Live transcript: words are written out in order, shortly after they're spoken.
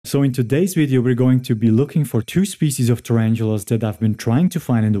So in today's video we're going to be looking for two species of tarantulas that I've been trying to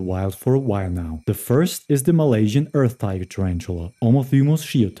find in the wild for a while now. The first is the Malaysian Earth Tiger tarantula, Omothymus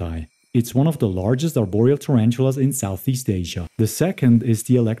schioedtei. It's one of the largest arboreal tarantulas in Southeast Asia. The second is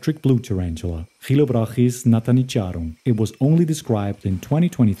the Electric Blue Tarantula, Chilobrachys natanicharum. It was only described in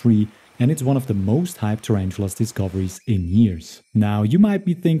 2023 and it's one of the most hyped tarantulas discoveries in years. Now you might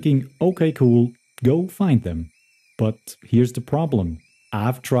be thinking, okay cool, go find them. But here's the problem.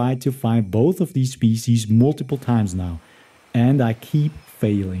 I've tried to find both of these species multiple times now, and I keep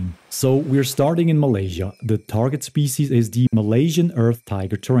failing. So we're starting in Malaysia. The target species is the Malaysian Earth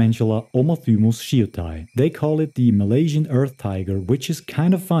Tiger tarantula, Omothymus schioedtei. They call it the Malaysian Earth Tiger, which is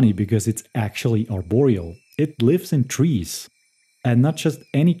kind of funny because it's actually arboreal. It lives in trees. And not just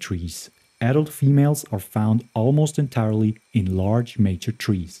any trees. Adult females are found almost entirely in large mature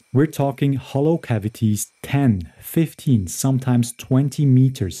trees. We're talking hollow cavities 10, 15, sometimes 20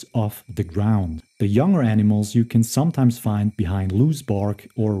 meters off the ground. The younger animals you can sometimes find behind loose bark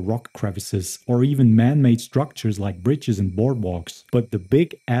or rock crevices or even man-made structures like bridges and boardwalks. But the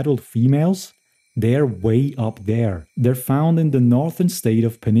big adult females? They're way up there. They're found in the northern state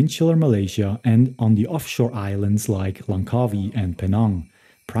of peninsular Malaysia and on the offshore islands like Langkawi and Penang.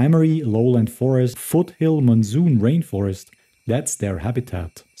 Primary lowland forest, foothill monsoon rainforest, that's their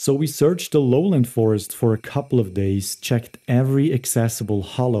habitat. So we searched the lowland forest for a couple of days, checked every accessible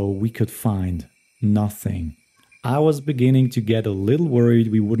hollow we could find. Nothing. I was beginning to get a little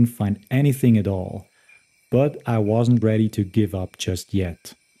worried we wouldn't find anything at all. But I wasn't ready to give up just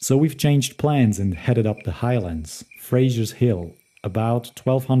yet. So we've changed plans and headed up the highlands, Fraser's Hill, about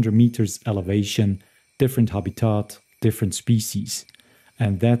 1200 meters elevation, different habitat, different species.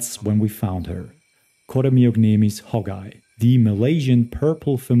 And that's when we found her, Omothymus hoggai, the Malaysian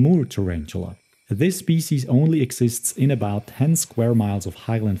Purple-Femur Tarantula. This species only exists in about 10 square miles of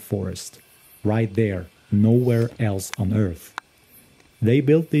highland forest, right there, nowhere else on Earth. They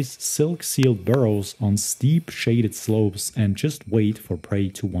build these silk-sealed burrows on steep shaded slopes and just wait for prey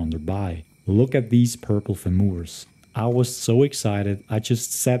to wander by. Look at these purple femurs. I was so excited, I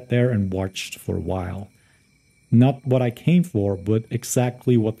just sat there and watched for a while. Not what I came for, but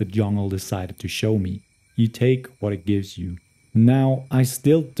exactly what the jungle decided to show me. You take what it gives you. Now, I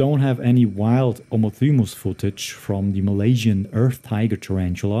still don't have any wild Omothymus footage from the Malaysian Earth Tiger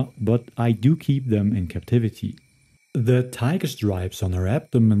tarantula, but I do keep them in captivity. The tiger stripes on her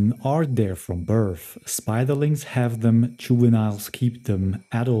abdomen are there from birth. Spiderlings have them, juveniles keep them,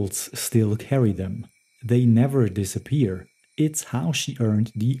 adults still carry them. They never disappear. It's how she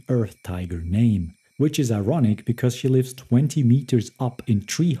earned the Earth Tiger name. Which is ironic because she lives 20 meters up in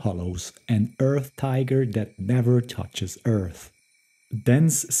tree hollows, an earth tiger that never touches earth.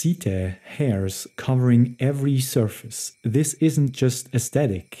 Dense setae, hairs covering every surface. This isn't just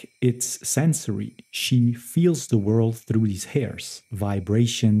aesthetic, it's sensory. She feels the world through these hairs.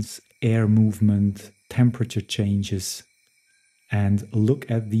 Vibrations, air movement, temperature changes. And look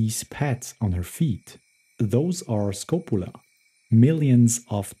at these pads on her feet. Those are scopula. Millions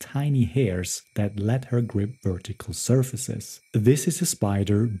of tiny hairs that let her grip vertical surfaces. This is a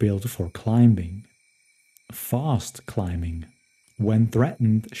spider built for climbing. Fast climbing. When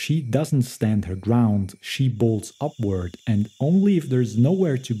threatened, she doesn't stand her ground, she bolts upward, and only if there's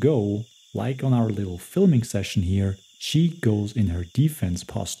nowhere to go, like on our little filming session here, she goes in her defense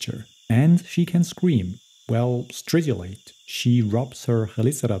posture. And she can scream. Well, stridulate. She rubs her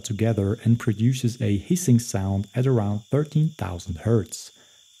chelicera together and produces a hissing sound at around 13,000 Hz,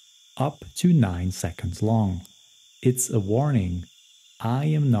 up to 9 seconds long. It's a warning. I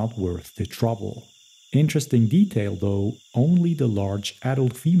am not worth the trouble. Interesting detail though, only the large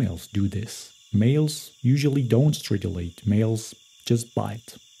adult females do this. Males usually don't stridulate, males just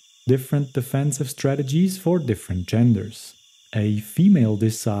bite. Different defensive strategies for different genders. A female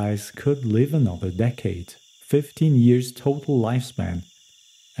this size could live another decade. 15 years total lifespan,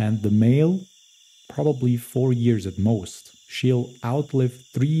 and the male, probably 4 years at most. She'll outlive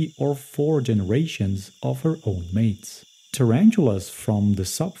 3 or 4 generations of her own mates. Tarantulas from the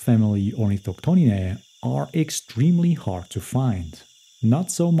subfamily Ornithoctoninae are extremely hard to find. Not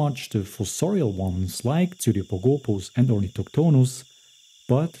so much the fossorial ones like Pseudopogopus and Ornithoctonus,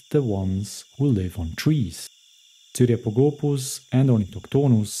 but the ones who live on trees. Pseudopogopus and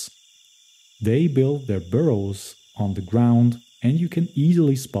Ornithoctonus, they build their burrows on the ground and you can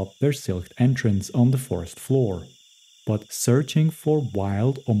easily spot their silked entrance on the forest floor. But searching for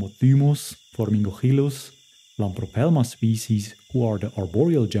wild Omothymus, Formingochilus, Lampropelma species, who are the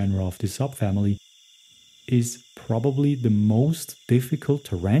arboreal genera of this subfamily, is probably the most difficult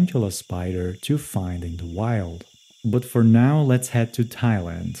tarantula spider to find in the wild. But for now, let's head to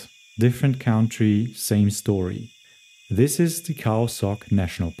Thailand. Different country, same story. This is the Khao Sok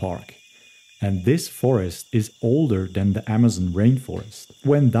National Park. And this forest is older than the Amazon rainforest.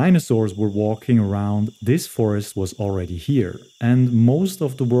 When dinosaurs were walking around, this forest was already here. And most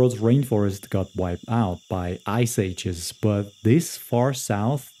of the world's rainforest got wiped out by ice ages, but this far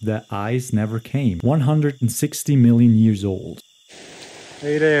south, the ice never came. 160 million years old.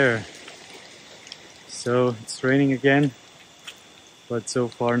 Hey there! So it's raining again, but so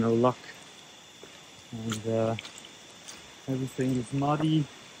far no luck. And everything is muddy.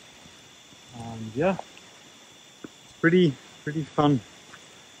 And yeah, it's pretty fun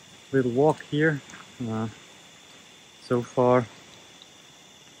little walk here. So far,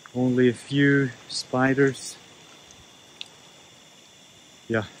 only a few spiders.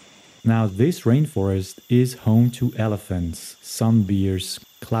 Yeah. Now this rainforest is home to elephants, sun bears,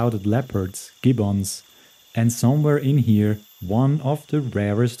 clouded leopards, gibbons, and somewhere in here, one of the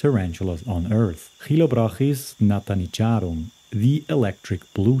rarest tarantulas on Earth, Chilobrachys natanicharum, the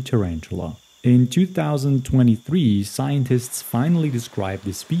Electric Blue Tarantula. In 2023, scientists finally described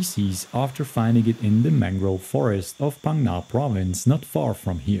the species after finding it in the mangrove forest of Phang Nga province not far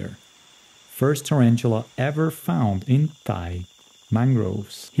from here. First tarantula ever found in Thai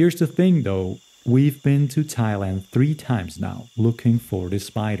mangroves. Here's the thing though, we've been to Thailand 3 times now looking for this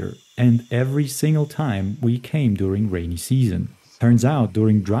spider, and every single time we came during rainy season. Turns out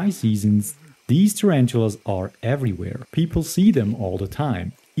during dry seasons, these tarantulas are everywhere. People see them all the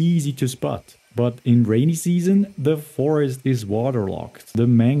time, easy to spot. But in rainy season, the forest is waterlogged, the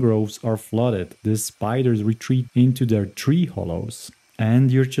mangroves are flooded, the spiders retreat into their tree hollows,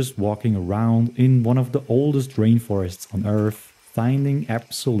 and you're just walking around in one of the oldest rainforests on Earth, finding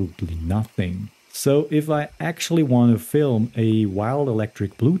absolutely nothing. So if I actually want to film a wild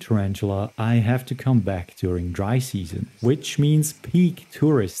electric blue tarantula, I have to come back during dry season, which means peak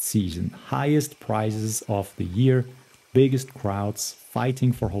tourist season, highest prices of the year, biggest crowds,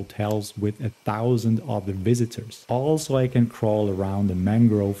 fighting for hotels with 1,000 other visitors. Also, I can crawl around the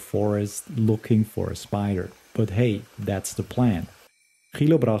mangrove forest looking for a spider. But hey, that's the plan.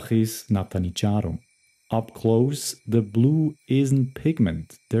 Chilobrachys natanicharum. Up close, the blue isn't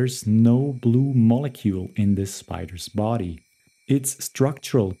pigment. There's no blue molecule in this spider's body. It's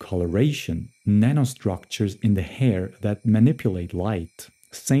structural coloration, nanostructures in the hair that manipulate light.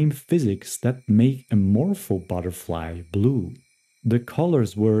 Same physics that make a morpho butterfly blue. The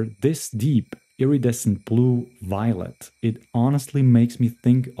colors were this deep, iridescent blue, violet. It honestly makes me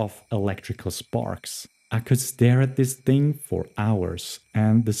think of electrical sparks. I could stare at this thing for hours,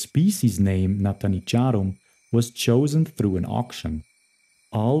 and the species name natanicharum was chosen through an auction.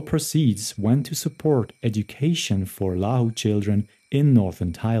 All proceeds went to support education for Lahu children in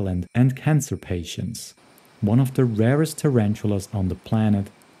northern Thailand and cancer patients. One of the rarest tarantulas on the planet,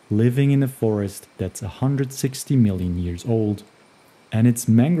 living in a forest that's 160 million years old, and its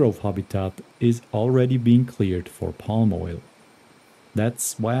mangrove habitat is already being cleared for palm oil.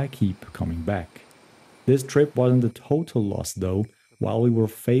 That's why I keep coming back. This trip wasn't a total loss though. While we were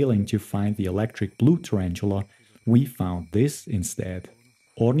failing to find the electric blue tarantula, we found this instead.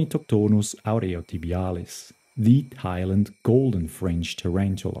 Ornithoctonus aureotibialis, the Thailand golden fringe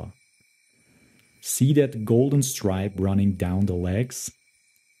tarantula. See that golden stripe running down the legs?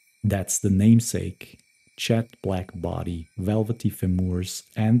 That's the namesake. Jet black body, velvety femurs,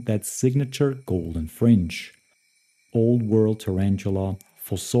 and that signature golden fringe. Old world tarantula,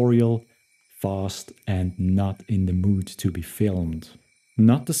 fossorial, fast, and not in the mood to be filmed.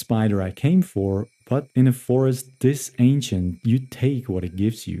 Not the spider I came for, but in a forest this ancient, you take what it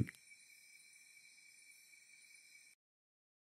gives you.